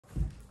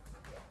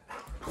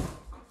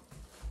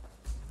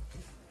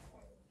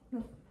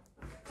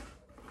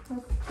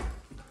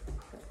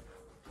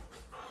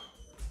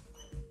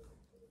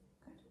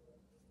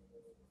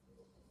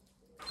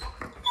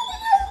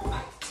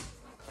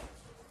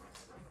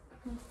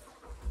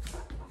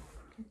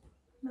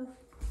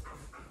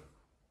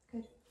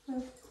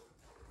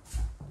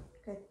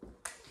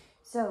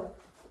So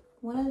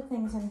one of the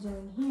things I'm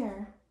doing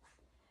here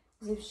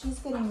is if she's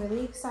getting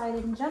really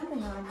excited and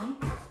jumping on me,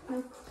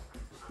 nope,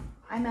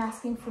 I'm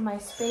asking for my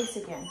space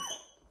again.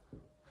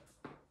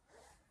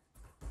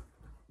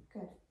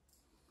 Good.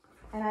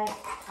 And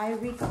I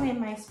reclaim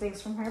my space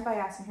from her by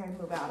asking her to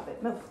move out of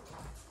it. Move.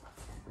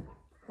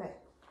 Good.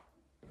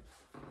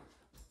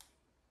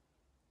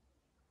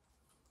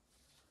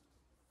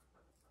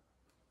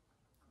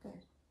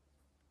 Good.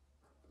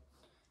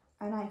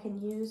 And I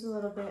can use a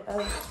little bit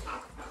of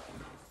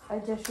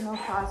additional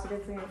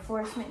positive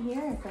reinforcement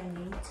here if I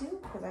need to,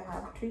 because I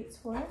have treats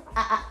for her.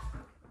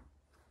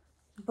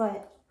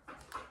 But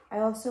I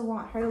also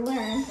want her to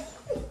learn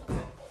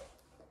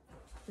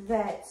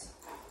that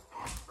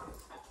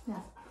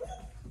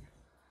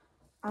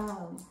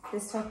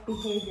this type of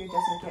behavior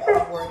doesn't get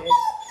rewarded.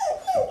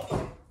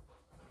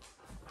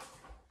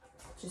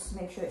 Just to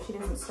make sure that she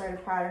doesn't start a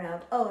pattern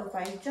of, oh, if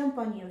I jump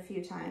on you a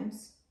few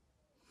times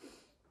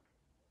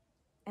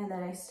and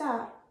then I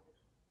stop,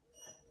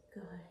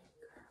 good girl,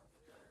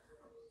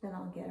 then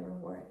I'll get a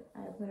reward.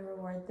 I'm going to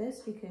reward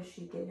this because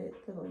she did a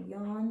little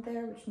yawn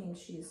there, which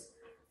means she's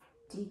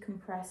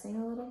decompressing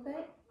a little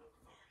bit.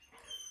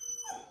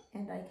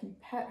 And I can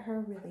pet her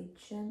really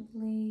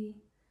gently,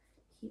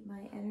 keep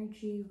my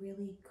energy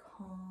really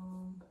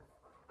calm.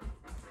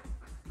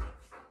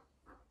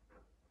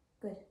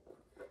 Good.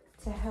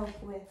 To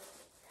help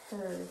with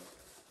her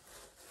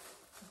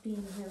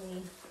being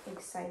really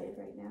excited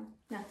right now.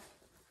 No.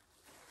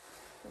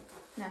 Good.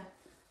 No.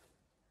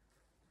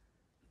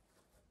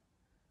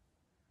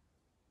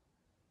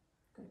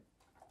 Good.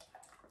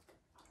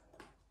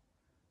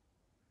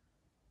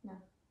 No.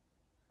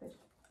 Good.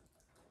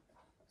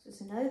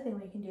 So another thing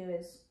we can do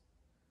is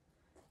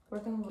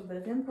work on a little bit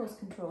of impulse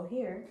control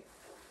here,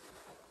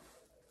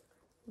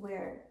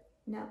 where,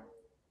 no.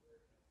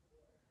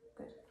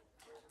 Good.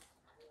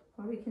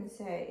 Or we can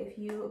say, if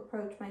you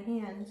approach my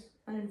hand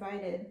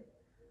uninvited,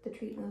 the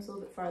treat moves a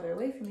little bit farther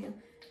away from you.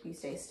 If you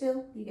stay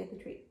still, you get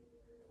the treat.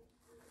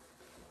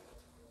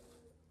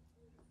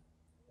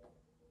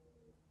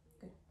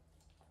 Good.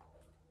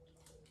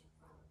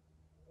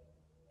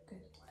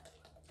 Good.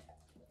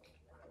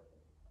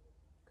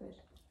 Good.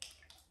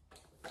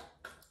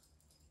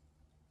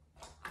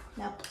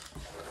 Now,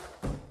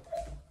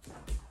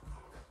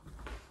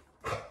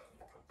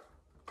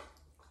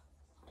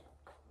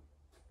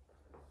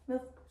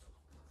 move.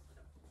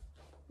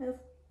 Move.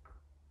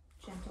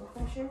 Gentle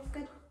pressure.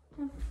 Good.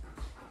 Move.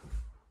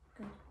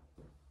 Good.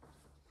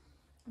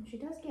 And she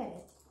does get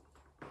it.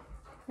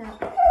 Now.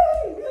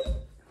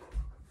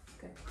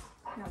 Good.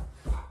 No.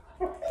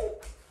 Good.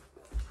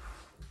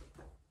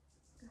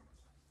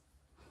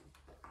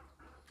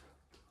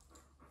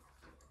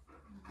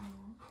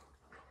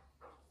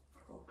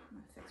 Cool. I'm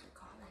going to fix her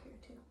collar here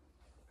too.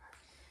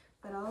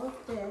 But all of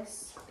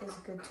this is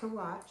good to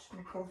watch. I'm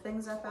going to pull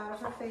things up out of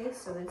her face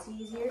so that it's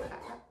easier.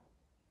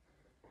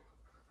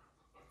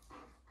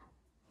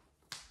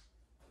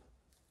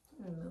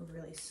 I'm going to move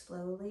really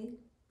slowly.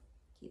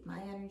 Keep my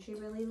energy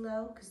really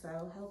low because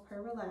that'll help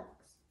her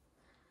relax.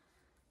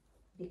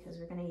 Because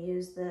we're going to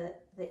use the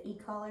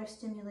e-collar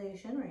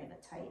stimulation. We're going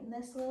to tighten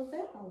this a little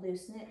bit. I'll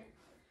loosen it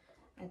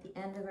at the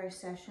end of our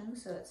session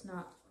so it's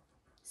not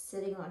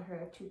sitting on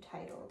her too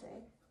tight all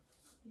day.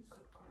 You good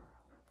girl.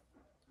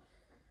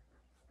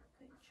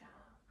 Good job.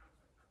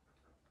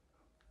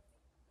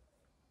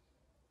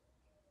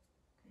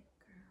 Good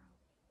girl.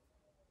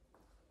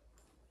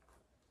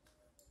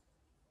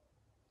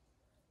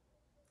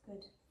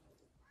 Good.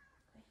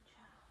 Good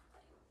job.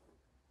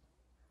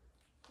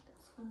 Put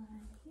this one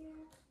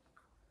here.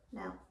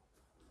 Now.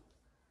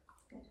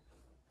 Good.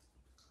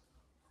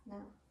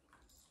 Now.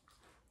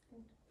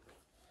 Good.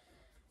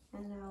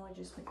 And now we're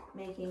just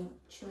making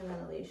chewing on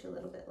the leash a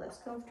little bit less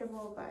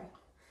comfortable by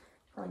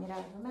pulling it out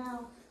of the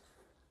mouth.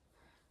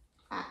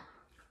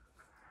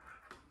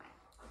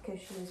 Because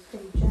she was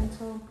pretty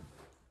gentle.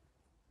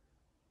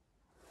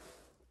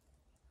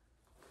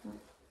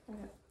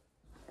 Good.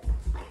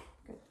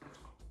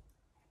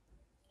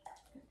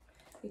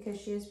 Because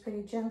she is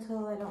pretty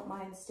gentle, I don't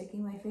mind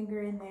sticking my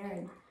finger in there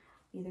and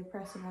either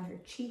pressing on her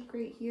cheek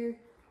right here,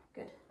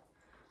 good,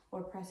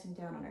 or pressing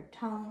down on her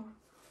tongue,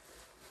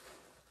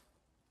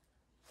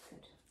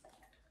 good.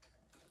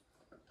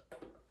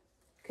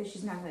 Because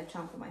she's not going to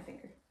chomp on my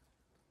finger.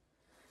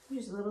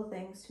 Just little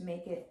things to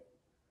make it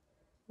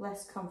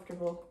less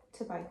comfortable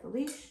to bite the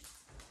leash,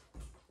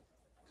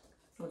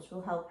 which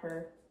will help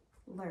her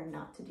learn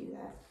not to do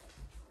that.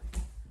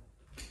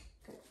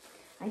 Good.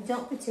 I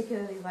don't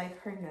particularly like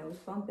her nose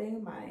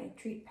bumping my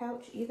treat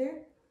pouch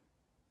either.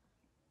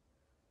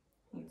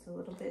 It's a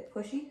little bit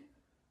pushy.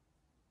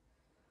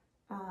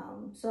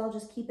 So I'll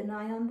just keep an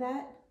eye on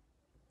that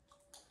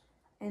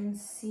and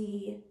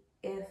see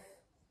if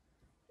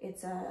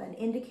it's an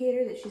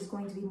indicator that she's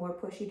going to be more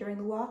pushy during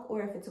the walk,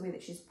 or if it's a way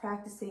that she's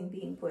practicing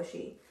being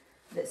pushy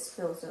that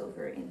spills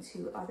over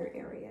into other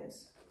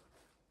areas.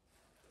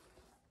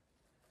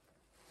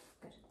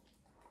 Good.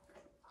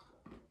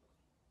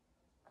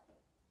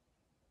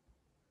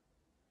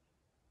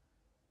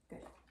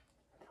 Good.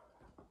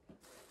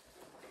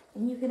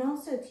 And you can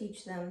also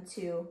teach them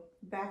to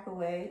back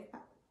away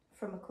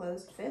from a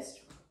closed fist.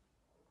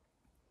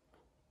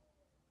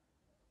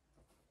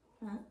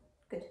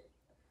 Good.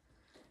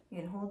 You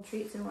can hold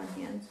treats in one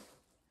hand.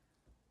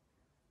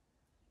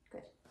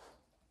 Good.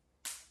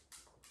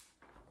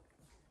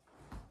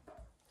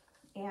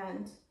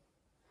 And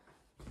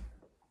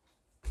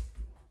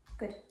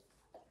good.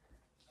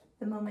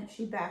 The moment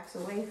she backs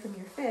away from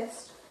your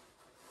fist,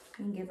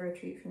 you can give her a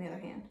treat from the other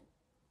hand.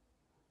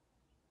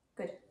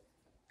 Good.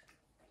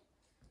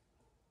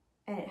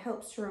 And it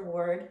helps to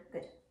reward,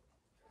 good,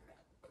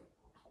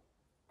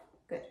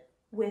 good,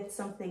 with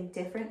something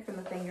different from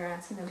the thing you're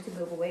asking them to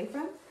move away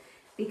from,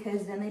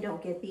 because then they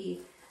don't get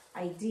the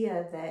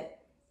idea that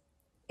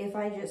if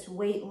I just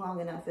wait long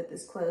enough at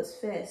this closed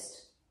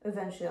fist,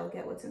 eventually I'll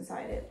get what's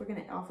inside it. We're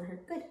going to offer her,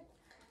 good,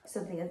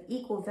 something of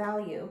equal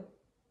value,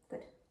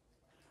 good,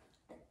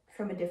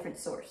 from a different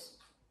source,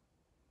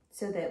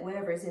 so that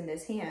whatever's in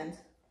this hand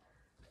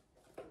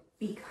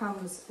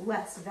becomes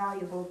less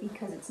valuable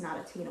because it's not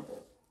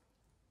attainable.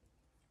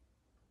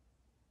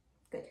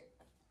 Good.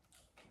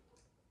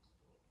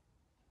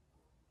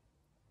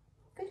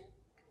 Good.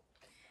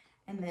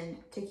 And then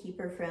to keep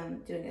her from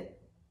doing a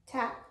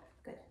tap,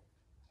 good,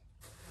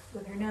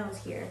 with her nose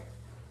here,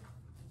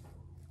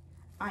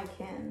 I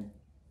can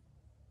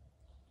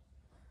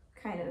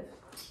kind of,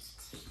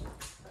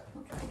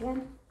 I'll try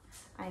again,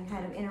 I can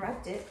kind of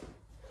interrupt it,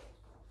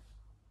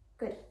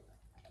 good,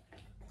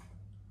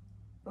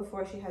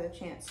 before she has a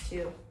chance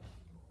to,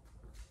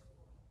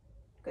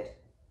 good,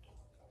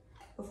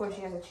 before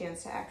she has a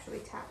chance to actually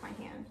tap my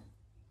hand.